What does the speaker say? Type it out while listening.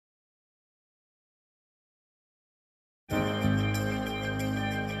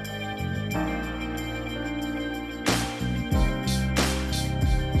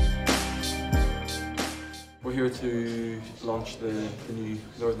here to launch the new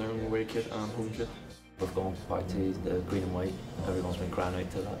Northern Ireland away kit and home kit. We've gone back to the green and white. Everyone's been crying out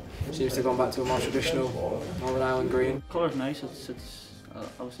to that. Seems to have gone back to a more traditional Northern Ireland green. Colour's nice. It's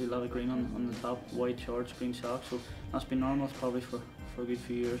obviously a lot of green on the top, white shorts, green socks. So that's been normal probably for a good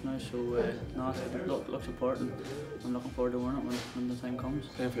few years now. So no, it looks important. I'm looking forward to wearing it when the time comes.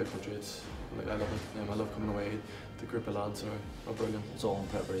 Playing for your country, it's like I love it. I love coming away. The group of lads are brilliant. It's all in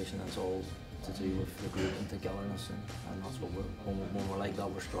preparation. It's all to do with the group and togetherness, and that's what when we're like that,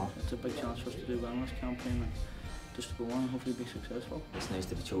 we're strong. It's a big chance for us to do well in this campaign and just to go on and hopefully be successful. It's nice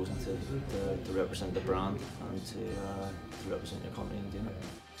to be chosen to represent the brand and to represent your company in doing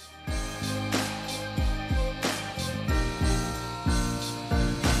it.